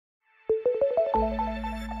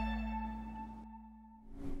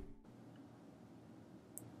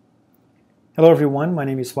Hello everyone, my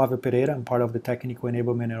name is Flavio Pereira. I'm part of the Technical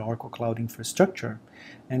Enablement at Oracle Cloud Infrastructure.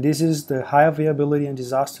 And this is the High Availability and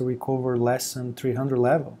Disaster Recovery Lesson 300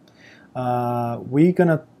 level. We're going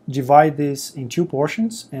to divide this in two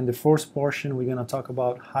portions. And the first portion, we're going to talk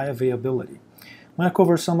about high availability. I'm going to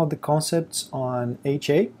cover some of the concepts on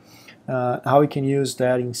HA, how you can use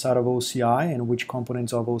that inside of OCI, and which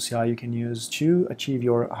components of OCI you can use to achieve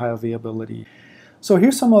your high availability. So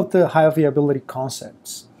here's some of the high availability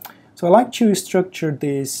concepts. So I like to structure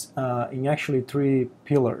this in actually three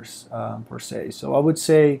pillars per se. So I would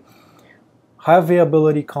say high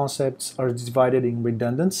availability concepts are divided in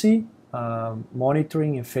redundancy,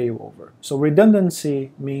 monitoring, and failover. So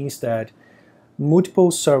redundancy means that multiple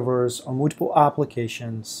servers or multiple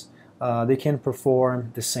applications they can perform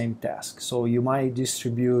the same task. So you might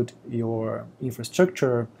distribute your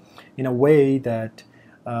infrastructure in a way that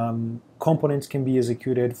components can be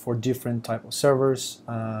executed for different type of servers,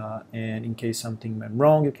 and in case something went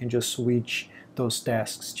wrong, you can just switch those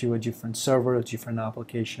tasks to a different server, a different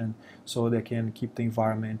application, so they can keep the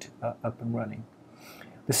environment up and running.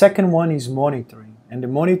 The second one is monitoring, and the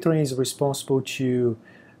monitoring is responsible to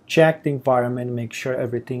check the environment, make sure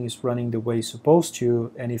everything is running the way it's supposed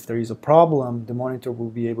to, and if there is a problem, the monitor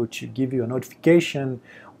will be able to give you a notification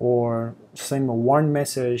or send a warn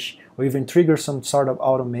message or even trigger some sort of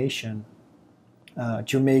automation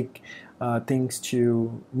to make things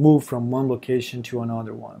to move from one location to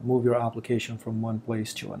another one, move your application from one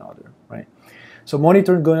place to another, right? So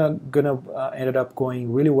monitoring gonna ended up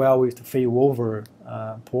going really well with the failover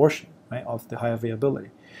portion, right, of the high availability.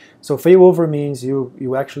 So failover means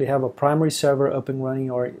you actually have a primary server up and running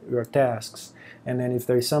your tasks, and then if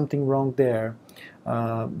there is something wrong there,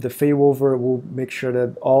 the failover will make sure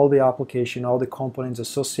that all the application, all the components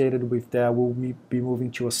associated with that will be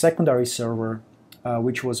moving to a secondary server,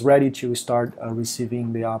 which was ready to start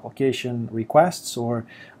receiving the application requests or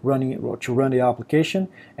to run the application,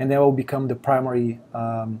 and that will become the primary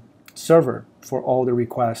server for all the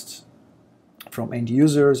requests from end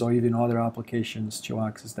users or even other applications to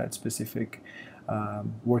access that specific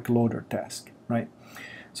workload or task, right?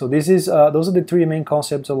 So this is those are the three main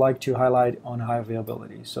concepts I like to highlight on high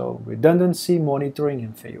availability. So redundancy, monitoring,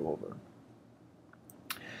 and failover.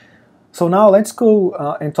 So now let's go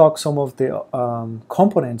and talk some of the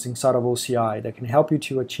components inside of OCI that can help you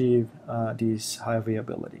to achieve this high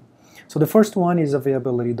availability. So the first one is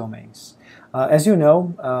availability domains. As you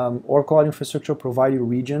know, Oracle Cloud Infrastructure provides you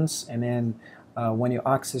regions, and then when you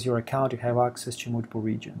access your account, you have access to multiple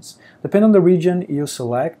regions. Depending on the region you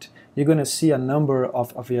select, you're going to see a number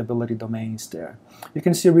of availability domains there. You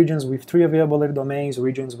can see regions with 3 availability domains,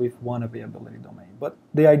 regions with 1 availability domain. But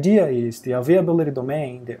the idea is the availability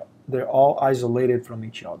domain, they're all isolated from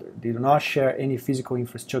each other. They do not share any physical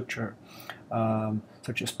infrastructure,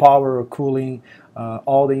 such as power or cooling,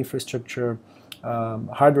 all the infrastructure,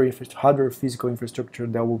 hardware, physical infrastructure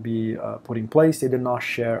that will be put in place, they do not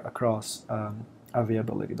share across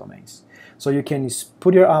availability domains. So you can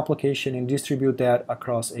put your application and distribute that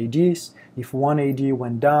across ADs. If one AD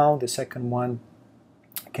went down, the second one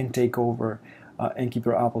can take over and keep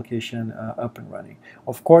your application up and running.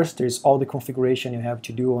 Of course, there's all the configuration you have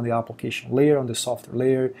to do on the application layer, on the software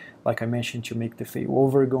layer, like I mentioned, to make the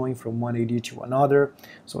failover going from one AD to another.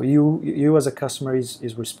 So you as a customer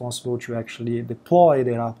is responsible to actually deploy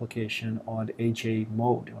that application on the HA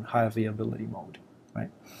mode, on high availability mode, right?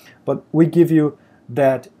 But we give you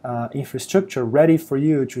that infrastructure ready for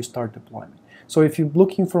you to start deployment. So if you're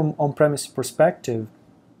looking from on-premise perspective,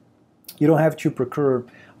 you don't have to procure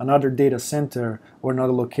another data center or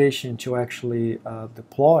another location to actually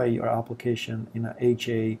deploy your application in an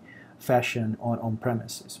HA fashion on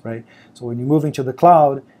premises, right? So when you move into the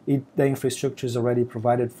cloud, the infrastructure is already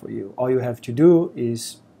provided for you. All you have to do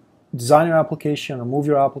is design your application or move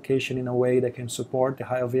your application in a way that can support the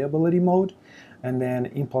high availability mode, and then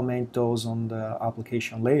implement those on the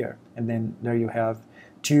application layer. And then there you have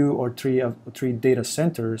 2 or 3 data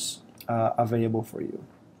centers available for you.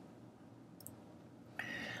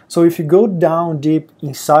 So if you go down deep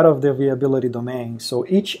inside of the availability domain, so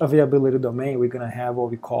each availability domain, we're going to have what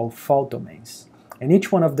we call fault domains. And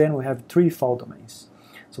each one of them will have 3 fault domains.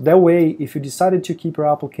 So that way, if you decided to keep your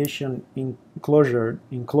application in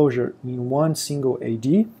one single AD,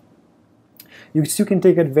 you still can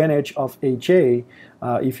take advantage of HA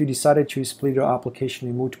if you decided to split your application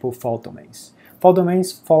in multiple fault domains. Fault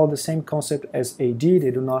domains follow the same concept as AD. They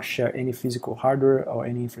do not share any physical hardware or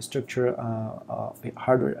any infrastructure,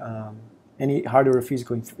 any hardware or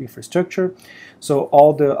physical infrastructure. So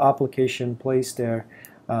all the application placed there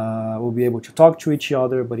will be able to talk to each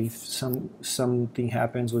other, but if something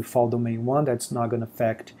happens with fault domain 1, that's not going to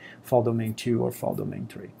affect fault domain 2 or fault domain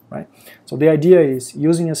 3, right? So the idea is,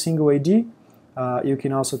 using a single AD, you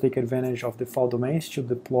can also take advantage of the fault domains to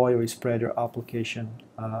deploy or spread your application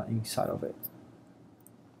inside of it.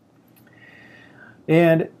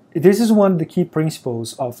 And this is one of the key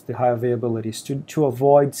principles of the high availability, is to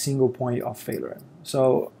avoid single point of failure.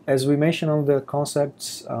 So as we mentioned on the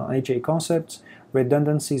concepts, HA concepts,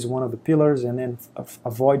 redundancy is one of the pillars, and then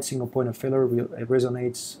avoid single point of failure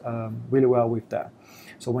resonates really well with that.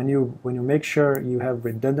 So when you make sure you have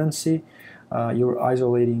redundancy, you're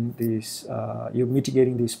isolating this, you're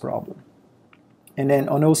mitigating this problem. And then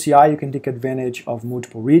on OCI, you can take advantage of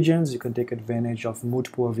multiple regions, you can take advantage of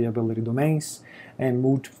multiple availability domains, and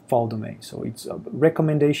multiple fault domains. So it's a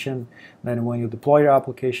recommendation that when you deploy your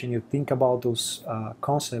application, you think about those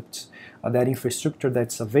concepts, that infrastructure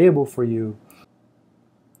that's available for you.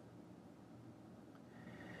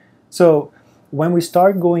 So when we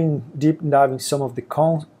start going deep diving some of the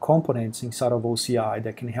components inside of OCI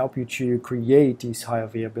that can help you to create this high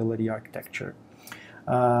availability architecture,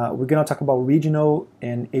 we're going to talk about regional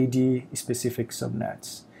and AD specific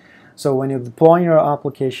subnets. So when you're deploying your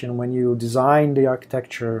application, when you design the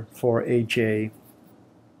architecture for HA,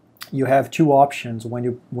 you have two options when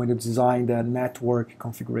you design the network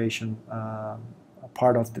configuration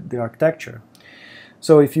part of the architecture.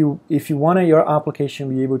 So if you want your application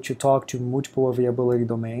to be able to talk to multiple availability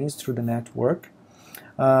domains through the network,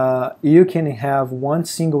 you can have one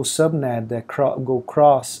single subnet that go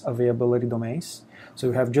cross availability domains. So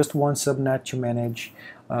you have just one subnet to manage,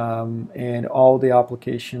 and all the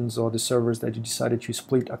applications or the servers that you decided to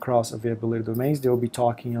split across availability domains, they'll be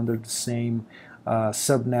talking under the same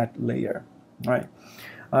subnet layer, right?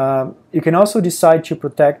 You can also decide to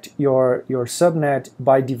protect your subnet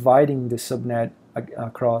by dividing the subnet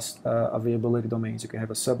across availability domains. You can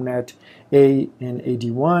have a subnet A in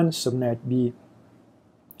AD1, subnet B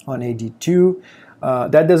on AD2.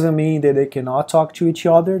 That doesn't mean that they cannot talk to each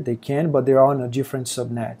other. They can, but they're on a different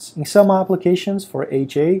subnets. In some applications for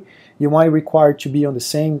HA, you might require to be on the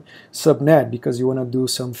same subnet because you want to do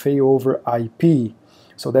some failover IP.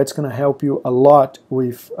 So that's going to help you a lot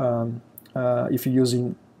with if you're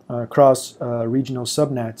using cross regional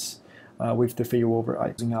subnets with the failover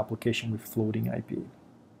IP application with floating IP.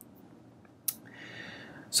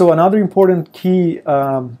 So another important key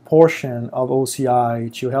portion of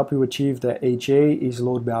OCI to help you achieve the HA is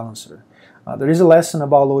load balancer. There is a lesson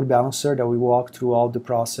about load balancer that we walk through all the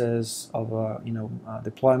process of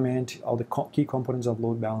deployment, all the key components of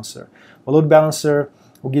load balancer. A load balancer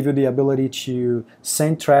will give you the ability to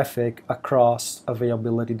send traffic across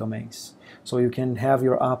availability domains. So you can have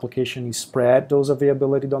your application spread those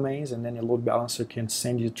availability domains, and then a load balancer can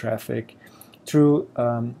send you traffic through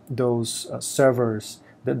those servers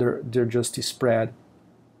that they're just spread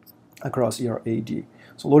across your AD.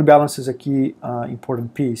 So load balance is a key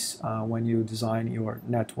important piece when you design your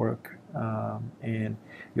network and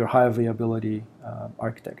your high availability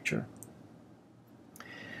architecture.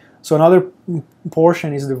 So another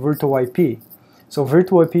portion is the virtual IP. So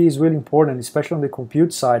virtual IP is really important, especially on the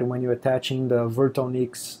compute side when you're attaching the virtual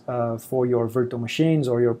NICs for your virtual machines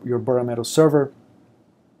or your bare metal server.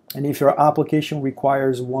 And if your application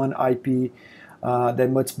requires one IP that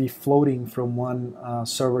must be floating from one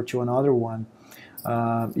server to another one,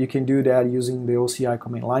 you can do that using the OCI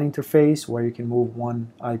command line interface, where you can move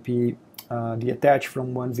one IP, attach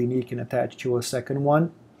from one VNIC and attach to a second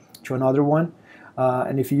one, to another one.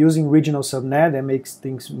 And if you're using regional subnet, that makes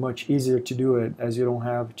things much easier to do it, as you don't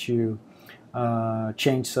have to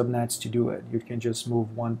change subnets to do it. You can just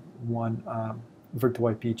move one virtual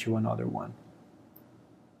IP to another one.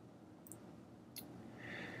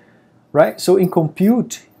 Right, so in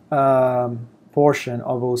compute portion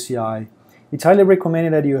of OCI, it's highly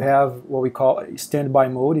recommended that you have what we call standby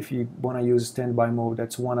mode. If you want to use standby mode,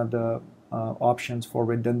 that's one of the options for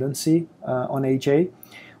redundancy on HA,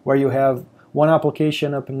 where you have one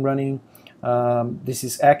application up and running. This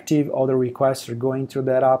is active, all the requests are going through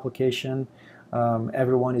that application.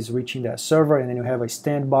 Everyone is reaching that server, and then you have a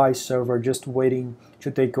standby server just waiting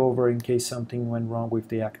to take over in case something went wrong with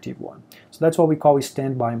the active one. So that's what we call a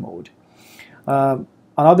standby mode.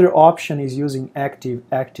 Another option is using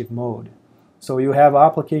active mode. So you have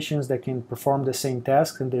applications that can perform the same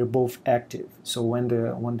tasks and they're both active. So when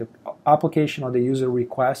the application or the user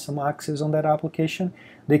requests some access on that application,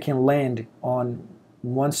 they can land on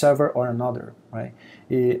one server or another, right?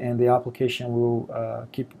 And the application will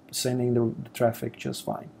keep sending the traffic just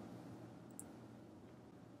fine.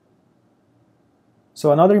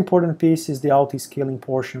 So another important piece is the auto-scaling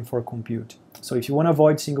portion for compute. So if you want to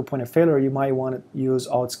avoid single point of failure, you might want to use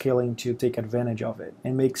auto-scaling to take advantage of it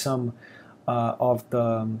and make some of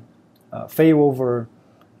the failover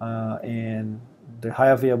and the high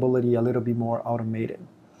availability a little bit more automated.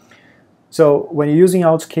 So when you're using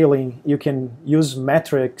auto-scaling, you can use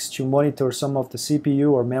metrics to monitor some of the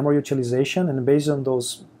CPU or memory utilization, and based on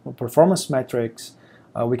those performance metrics,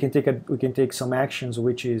 we can take some actions,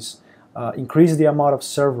 which is increase the amount of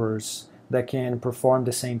servers that can perform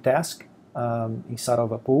the same task inside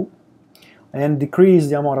of a pool, and decrease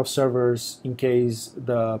the amount of servers in case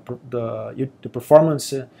the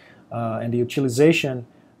performance and the utilization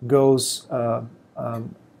goes down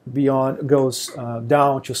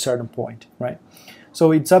to a certain point, right?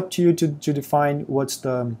 So it's up to you to define what's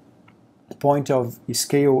the point of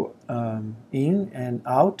scale in and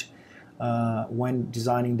out when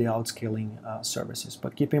designing the outscaling services.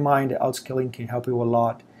 But keep in mind that outscaling can help you a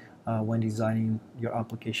lot when designing your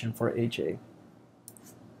application for HA.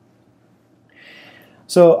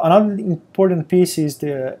 So another important piece is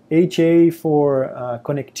the HA for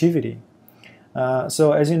connectivity.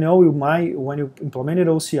 So as you know, when you implemented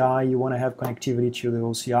OCI, you want to have connectivity to the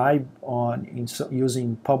OCI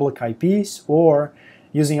using public IPs or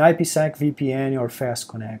using IPsec, VPN, or Fast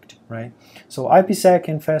Connect, right? So IPsec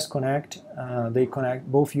and Fast Connect,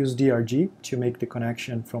 both use DRG to make the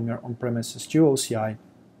connection from your on-premises to OCI.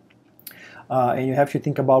 And you have to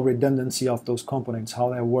think about redundancy of those components, how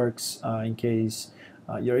that works in case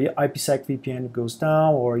your IPsec VPN goes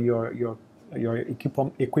down or your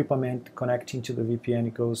equipment connecting to the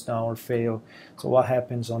VPN goes down or fail. So what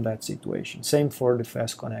happens on that situation? Same for the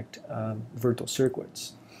Fast Connect virtual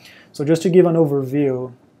circuits. So just to give an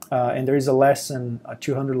overview, and there is a lesson, a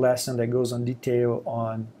 200 lesson that goes on detail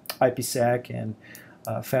on IPsec and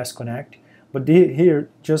Fast Connect. But here,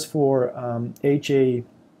 just for HA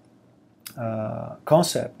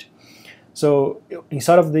concept, so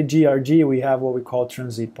inside of the DRG, we have what we call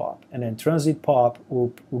transit pop, and then transit pop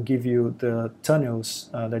will give you the tunnels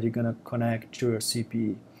that you're going to connect to your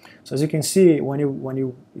CPE. So as you can see, when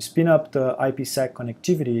you spin up the IPsec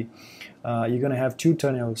connectivity, you're going to have two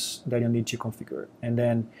tunnels that you need to configure, and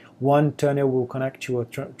then one tunnel will connect to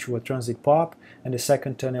a transit pop, and the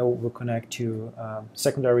second tunnel will connect to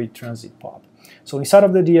secondary transit pop. So inside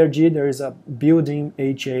of the DRG, there is a built-in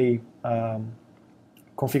HA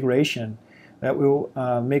configuration that will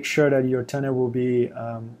make sure that your tunnel will be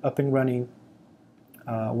up and running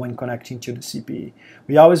when connecting to the CPE.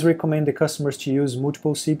 We always recommend the customers to use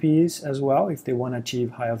multiple CPEs as well if they want to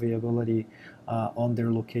achieve high availability on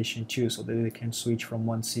their location too, so that they can switch from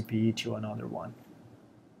one CPE to another one.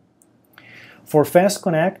 For Fast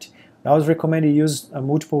Connect, I always recommend you use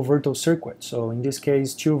multiple virtual circuits. So in this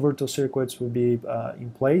case, 2 virtual circuits will be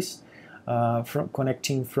in place,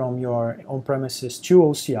 connecting from your on-premises to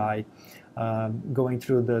OCI, going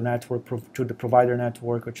through the network, to the provider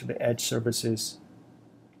network or to the edge services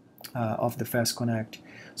of the Fast Connect.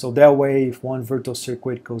 So that way, if one virtual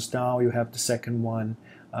circuit goes down, you have the second one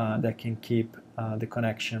that can keep the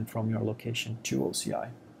connection from your location to OCI.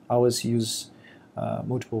 I always use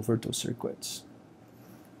multiple virtual circuits.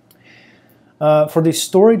 For the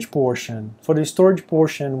storage portion,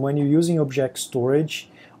 when you're using object storage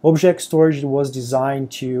was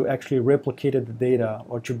designed to actually replicate the data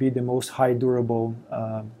or to be the most high durable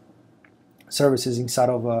services inside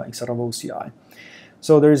of OCI.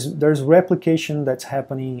 So there's replication that's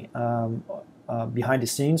happening behind the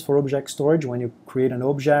scenes for object storage. When you create an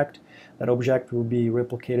object, that object will be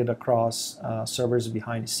replicated across servers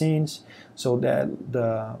behind the scenes, so that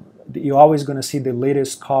you're always going to see the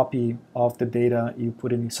latest copy of the data you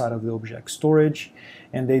put inside of the object storage,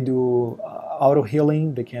 and they do auto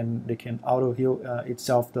healing. They can auto heal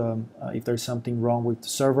itself if there's something wrong with the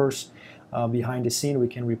servers. Behind the scene, we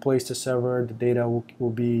can replace the server. The data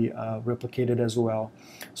will be replicated as well.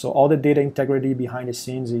 So all the data integrity behind the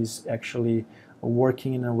scenes is actually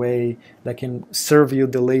working in a way that can serve you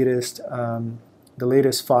the latest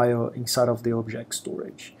file inside of the object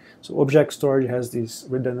storage. So object storage has this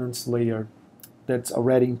redundance layer that's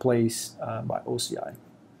already in place by OCI.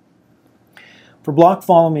 For block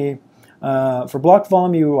volume,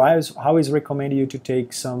 I always recommend you to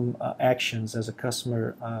take some actions as a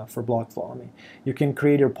customer for block volume. You can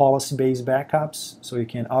create your policy-based backups, so you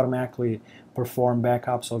can automatically perform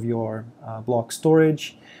backups of your block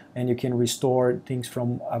storage, and you can restore things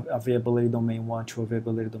from availability domain 1 to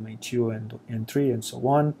availability domain 2 and 3 and so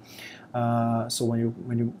on. So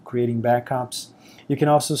when you're creating backups, you can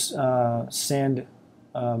also send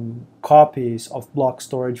copies of block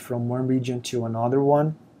storage from one region to another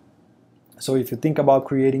one. So if you think about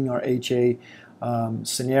creating your HA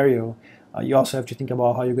scenario, you also have to think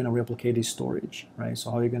about how you're going to replicate the storage, right?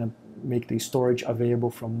 So how you're going to make the storage available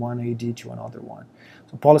from one AD to another one.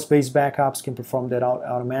 So policy-based backups can perform that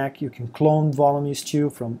automatically. You can clone volumes too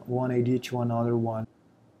from one AD to another one.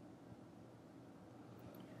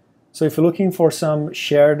 So if you're looking for some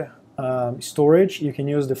shared storage, you can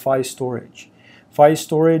use the file storage. File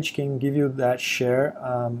storage can give you that share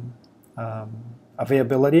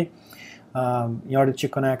availability in order to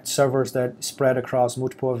connect servers that spread across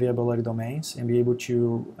multiple availability domains and be able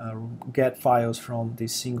to get files from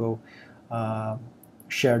this single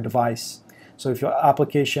shared device. So if your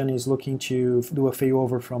application is looking to do a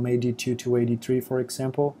failover from AD2 to AD3, for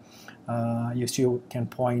example, you still can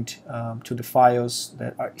point to the files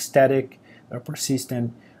that are static, that are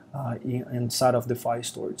persistent inside of the file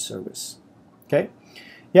storage service. Okay,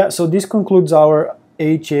 yeah, so this concludes our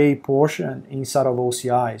HA portion inside of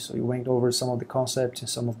OCI. So we went over some of the concepts and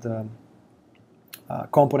some of the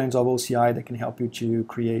components of OCI that can help you to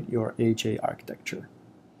create your HA architecture.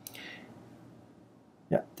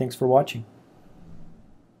 Yeah, thanks for watching.